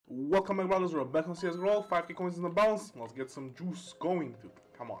Welcome back, brothers. We're back on Csgoroll. 5k coins in the balance. Let's get some juice going, dude.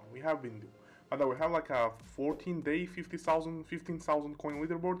 Come on, we have been due. By the way, we have like a 14-day, 15,000 coin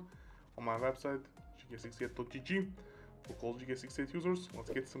leaderboard on my website, Csgoroll.gg, for close Csgoroll users. Let's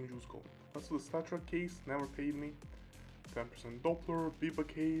get some juice going. Let's do the StatTrak case. Never paid me. 10% Doppler, Biba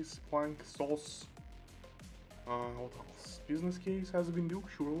case, Plank, Sauce. What else? Business case has been due,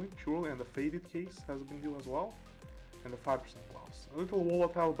 surely, and the faded case has been due as well. And the 5% gloves. A little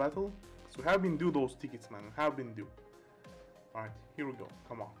volatile battle. So we have been due those tickets, man. We have been due. Alright, here we go.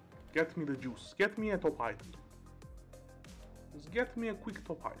 Come on. Get me the juice. Get me a top item. Just get me a quick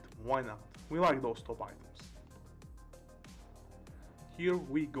top item. Why not? We like those top items. Here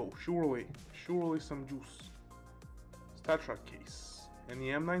we go. Surely some juice. StatTrak case. Any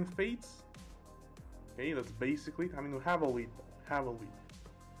M9 fades? Okay, that's basically it. I mean, we have a lead.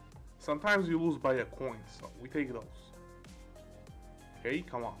 Sometimes you lose by a coin, so we take those. Okay,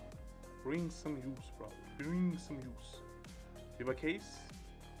 come on. Bring some juice, brother. Bring some juice. Give a case.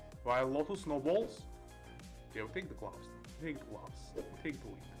 While Lotus, no balls. Okay, we take the gloves. We take the gloves. We take the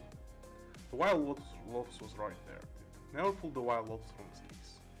lead. The Wild Lotus was right there, dude. Never pulled the Wild Lotus from this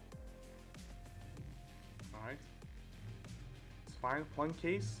case. Alright. It's fine. One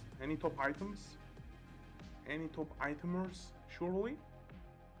case. Any top items? Any top itemers? Surely?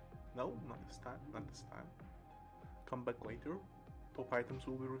 No, not this time, not this time. Come back later. Top items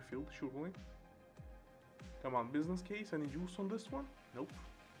will be refilled, surely. Come on, business case, any juice on this one? Nope,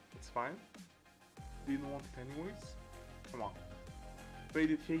 it's fine. Didn't want it anyways. Come on.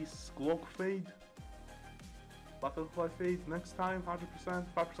 Faded case, Glock fade. Butterfly fade, next time, 100%,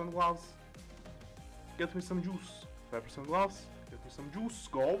 5% gloves. Get me some juice. 5% gloves, get me some juice,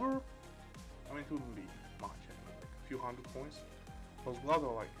 go over. I mean, it wouldn't be much, like a few hundred coins. Those gloves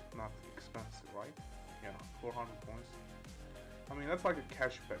are like not expensive, right? Yeah, 400 coins. I mean, that's like a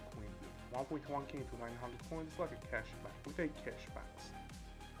cashback win, dude. 1.1k to 900 coins, it's like a cashback. We take cashbacks.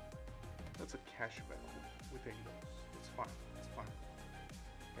 That's a cashback win. We take those. It's fine. It's fine.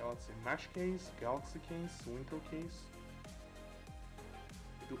 Okay, let's see. Mesh case, Galaxy case, Winter case.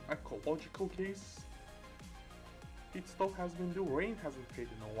 We do ecological case. Pit stop has been due. Rain hasn't paid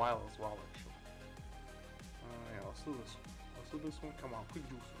in a while as well, actually. Yeah, let's do this one. Let's do this one. Come on, quick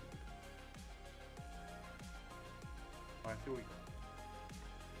juice. Alright, here we go.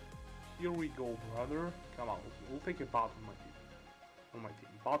 Here we go, brother. Come on, we'll take a bot on my team.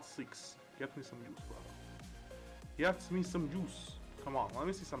 Bot 6. Get me some juice, brother. Get me some juice. Come on, let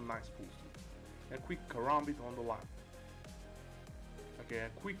me see some nice pulls, dude. A quick karambit on the left. Okay, a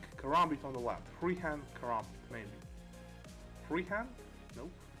quick karambit on the left. Freehand karambit, maybe. Freehand?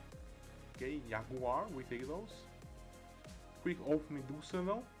 Nope. Okay, Jaguar, we take those. Quick off Medusa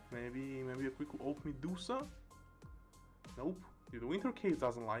though. Maybe a quick off Medusa. Nope. Dude, the Winter case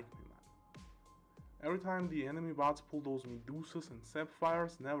doesn't like me, man. Every time the enemy bots pull those Medusas and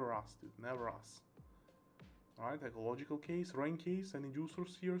Sapphires, never us, dude. Never us. Alright, ecological case, rain case, any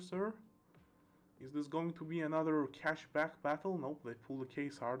juicers here, sir? Is this going to be another cashback battle? Nope, they pull the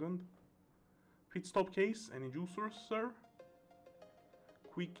case hardened. Pit stop case, any juicers, sir?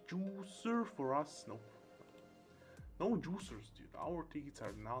 Quick juicer for us? Nope. No juicers, dude. Our tickets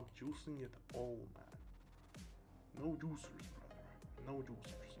are not juicing at all, man. No juicers, brother. No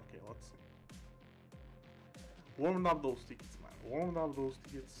juicers. Okay, let's see. Warmed up those tickets, man. Warmed up those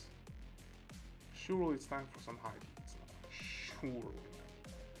tickets. Surely it's time for some high tickets now. Surely.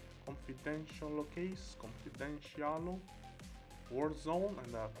 Confidential case. Confidential. Warzone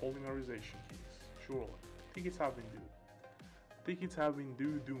and a polymerization case. Surely. Tickets have been due. Tickets have been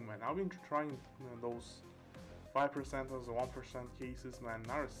due, man. I've been trying those 5% or 1% cases, man.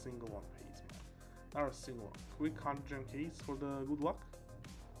 Not a single one pays, man. Not a single one. Quick 100 gem case for the good luck.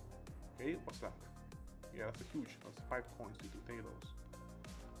 Okay, what's that? Yeah, that's a huge. That's 5 coins. We do take those.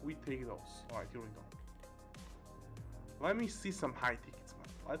 We take those. Alright, here we go. Let me see some high tickets,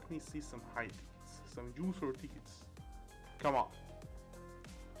 man. Let me see some high tickets. Some juicer tickets. Come on.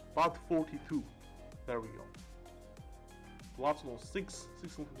 Bot 42. There we go. Lots of 6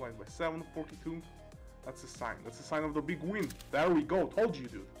 multiplied by 7, 42. That's a sign. That's a sign of the big win. There we go. Told you,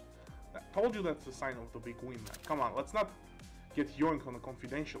 dude. I told you that's a sign of the big win, man. Come on, let's not get yoinked on a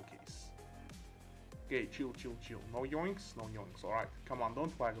confidential case. Okay, chill. No yoinks, no yoinks. Alright, come on,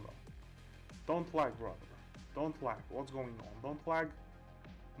 don't lag though. Don't lag, brother. Don't lag. What's going on? Don't lag.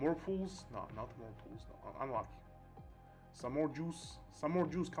 More pulls? No, not more pulls. No, unlucky. Some more juice. Some more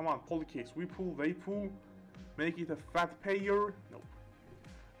juice. Come on, poly case. We pull, they pull. Make it a fat payer. Nope.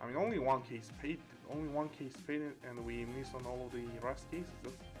 I mean, only one case paid. Only one case paid, and we missed on all of the rest cases.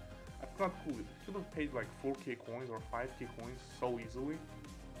 That's not cool. It should have paid like 4k coins or 5k coins so easily.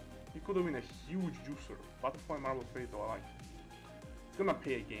 It could have been a huge juicer. Butterfly Marble Fate though, I like it. It's gonna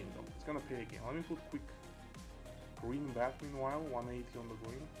pay again though. It's gonna pay again. Let me put quick green back meanwhile. 180 on the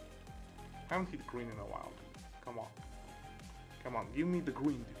green. Haven't hit green in a while, dude. Come on. Come on, give me the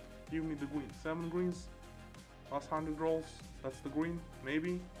green, dude. Give me the green. 7 greens. Last 100 rolls. That's the green.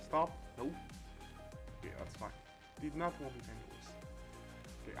 Maybe. Stop. Nope. Okay, that's fine. Did not want it anyways.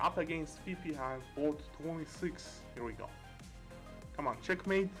 Okay, up against VP hand. 4-26. Here we go. Come on,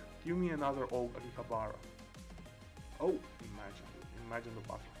 checkmate. Give me another old Akihabara. Oh, imagine, dude. Imagine the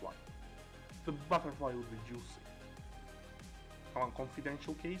butterfly. The butterfly would be juicy. Come on,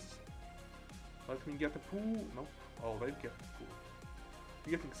 confidential case. Let me get the pool. Nope. Oh, they get the pool.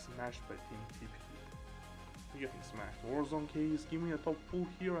 We're getting smashed by Team TP. We're getting smashed. Warzone case. Give me a top pool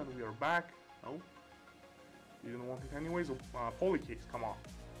here and we are back. No. You didn't want it anyways. Poly case, come on.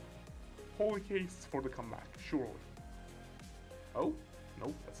 Poly case for the comeback, surely. Oh,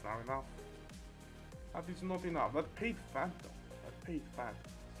 nope, that's not enough. That is not enough. That paid fat though. That paid fat.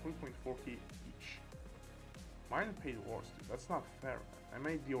 3.4k each. Mine paid worse, dude. That's not fair, man. I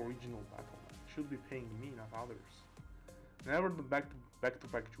made the original battle, man. Should be paying me, not others. Never the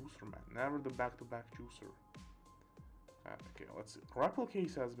back-to-back juicer, man. Never the back-to-back juicer. Okay, let's see. Grapple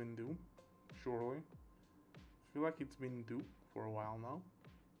case has been due, surely. I feel like it's been due for a while now.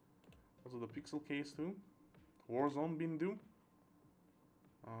 Also the pixel case too. Warzone been due.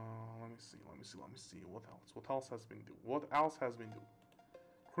 Let me see. What else? What else has been due? What else has been due?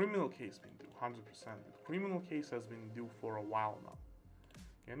 Criminal case been due, 100%. Criminal case has been due for a while now.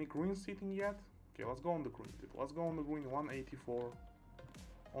 Okay, any green sitting yet? Okay, let's go on the green, dude. Let's go on the green. 184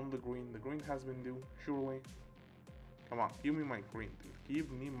 on the green. The green has been due, surely. Come on, give me my green, dude.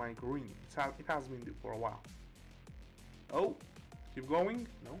 Give me my green. It has been due for a while. Oh, keep going.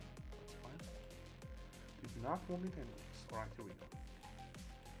 No, that's fine. Did not want it anyways. Alright, here we go.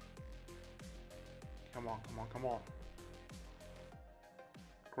 Come on, come on, come on.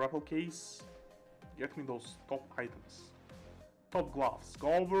 Grapple case. Get me those top items. Top gloves.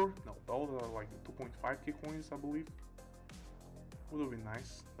 Go over. No, those are like 2.5k coins, I believe. Would have been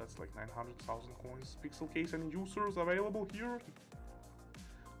nice. That's like 900,000 coins. Pixel case and juicers available here.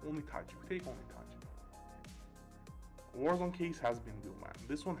 Only Taji. We take only Taji. Warzone case has been due, man.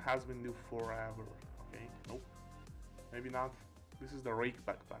 This one has been due forever. Okay, nope. Maybe not. This is the rake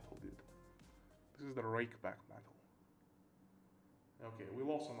back battle, dude. This is the rake back battle. Okay, we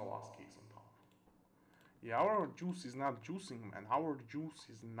lost on the last case on top. Yeah, our juice is not juicing, man. Our juice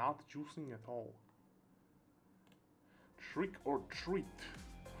is not juicing at all. Trick or treat.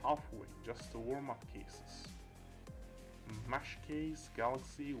 Halfway, just the warm-up cases. Mash case,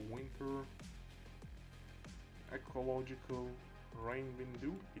 Galaxy, Winter, Ecological, Rain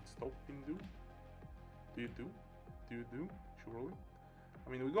Windu, Pit Stop Windu. Do you do? Do you do? Surely?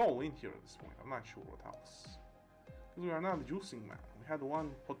 I mean, we go all in here at this point. I'm not sure what else. Because we are not juicing, man. We had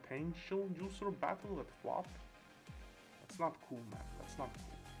one potential juicer battle that flopped. That's not cool, man. That's not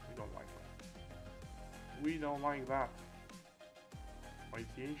cool. We don't like that. We don't like that.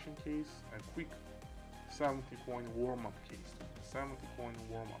 Radiation case, a quick 70 coin warm-up case. 70 coin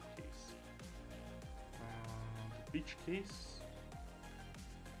warm-up case. The beach case.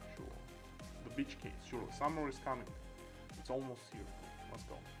 Sure. The beach case, sure. Summer is coming. It's almost here. Let's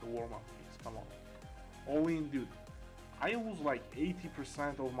go. The warm-up case. Come on. All in, dude. I lose like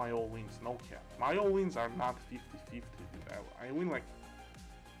 80% of my all-wins. No cap. My all-wins are not 50-50, dude. I win like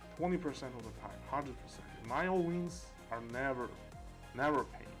 20% of the time. 100%. My all-wins are never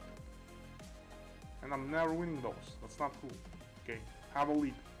paid. And I'm never winning those. That's not cool. Okay. Have a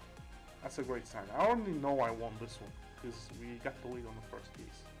lead. That's a great sign. I already know I won this one. Because we got the lead on the first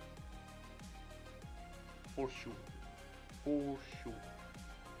case. For sure. For sure.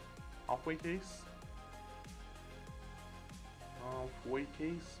 Halfway case. Halfway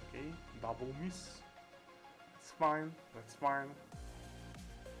case. Okay. Double miss. That's fine. That's fine.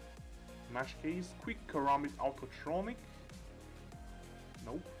 Mash case. Quick Karambit Autotronic.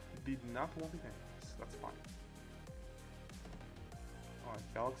 Nope. Did not want it anyways. That's fine.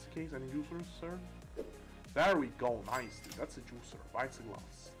 Alright. Galaxy case. Any juicers, sir? There we go. Nice, dude. That's a juicer. Bites a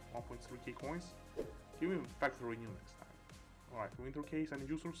glass. 1.3k coins. Give me factory renew next time. Alright, winter case, any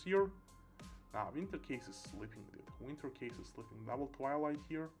juicers here? Nah, winter case is slipping, dude. Winter case is slipping. Double twilight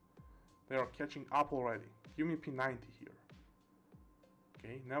here. They are catching up already. Give me P90 here.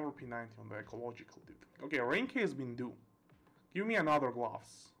 Okay, never P90 on the ecological, dude. Okay, rain case has been due. Give me another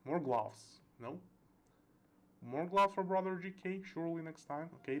gloves. More gloves. No? More gloves for brother GK, surely next time.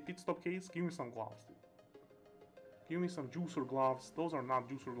 Okay, pit stop case, give me some gloves, dude. Give me some juicer gloves. Those are not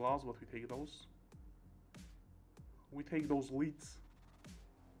juicer gloves, but we take those. We take those leads.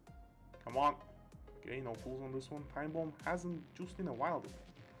 Come on. Okay, no pulls on this one. Time Bomb hasn't juiced in a while though.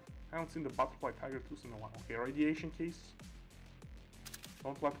 I haven't seen the Butterfly Tiger juice in a while. Okay, Radiation Case.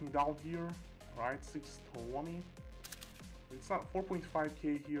 Don't let me down here. Alright, 620. It's not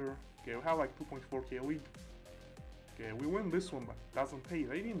 4.5k here. Okay, we have like 2.4k lead. Okay, we win this one, but it doesn't pay.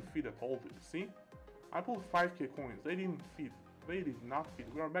 They didn't feed at all, dude. See? I pulled 5k coins. They didn't feed. They did not feed.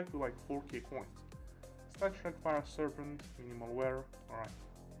 We are back to like 4k coins. Stat Shrek, Fire Serpent, Minimal Wear. Alright.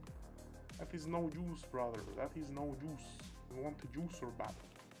 That is no juice, brother. That is no juice. We want a juicer battle.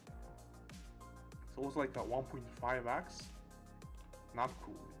 So it's like a 1.5x. Not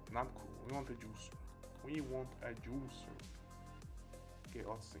cool. Not cool. We want a juicer. We want a juicer. Okay,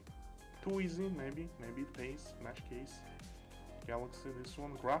 let's see. Too easy, maybe. Maybe it pays. Match Case. Galaxy, this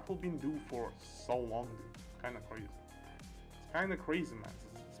one. Grapple been due for so long, dude. Kinda crazy. It's kinda crazy, man.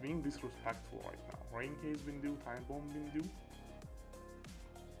 It's being disrespectful right now. Rain Case been due. Time Bomb been due.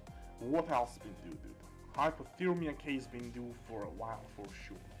 What else been due, dude? Hypothermia Case been due for a while, for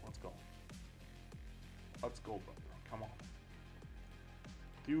sure. Let's go. Let's go, brother. Come on.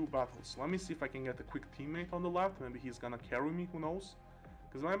 2 battles. Let me see if I can get a quick teammate on the left. Maybe he's gonna carry me, who knows?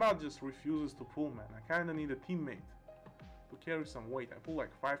 Because my bot just refuses to pull, man. I kinda need a teammate to carry some weight. I pulled like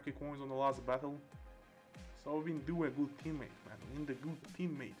 5k coins on the last battle. So I've been due a good teammate, man. We need a good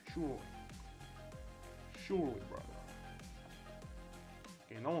teammate, surely. Surely, brother.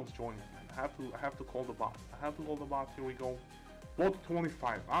 Okay, no one's joining, man. I have to call the bot. I have to call the bot. Here we go. Bot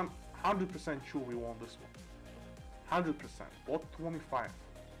 25. I'm 100% sure we won this one. 100%. Bot 25.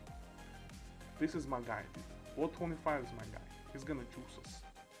 This is my guy, dude. Bot 25 is my guy. He's gonna juice us.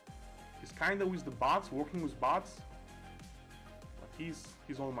 He's kinda with the bots, working with bots. But he's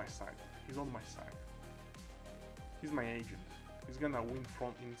on my side. He's on my side. He's my agent. He's gonna win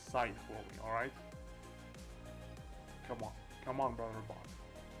from inside for me, alright? Come on. Come on, brother bot.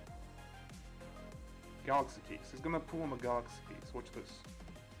 Galaxy Case. He's gonna pull on the Galaxy Case. Watch this.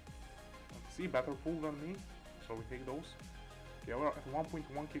 See, better pull than me. So we take those. Okay, we're at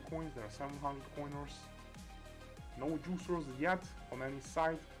 1.1k coins. There are 700 coiners. No juicers yet on any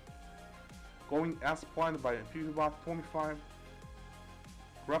side. Going as planned by PvBot 25.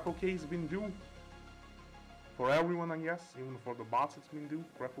 Grapple Case been due. For everyone, I guess. Even for the bots it's been due.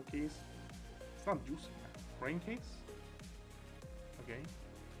 Grapple Case. It's not juicing, man. Rain Case? Okay.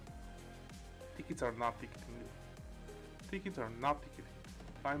 Tickets are not ticketing, dude. Tickets are not ticketing.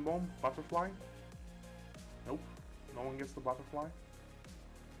 Time Bomb, Butterfly. Nope. No one gets the Butterfly.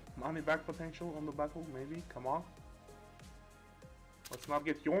 Money back potential on the battle, maybe. Come on. Let's not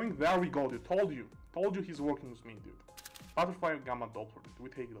get yoink. There we go, dude. Told you. Told you he's working with me, dude. Butterfly, Gamma, Doppler, dude. We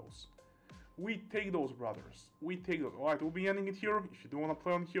take those. We take those, brothers. We take those. Alright, we'll be ending it here. If you do want to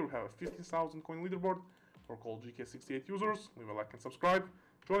play on here, we have a 15,000 coin leaderboard for called GK68 users. Leave a like and subscribe.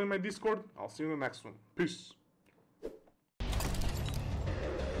 Join my Discord. I'll see you in the next one. Peace.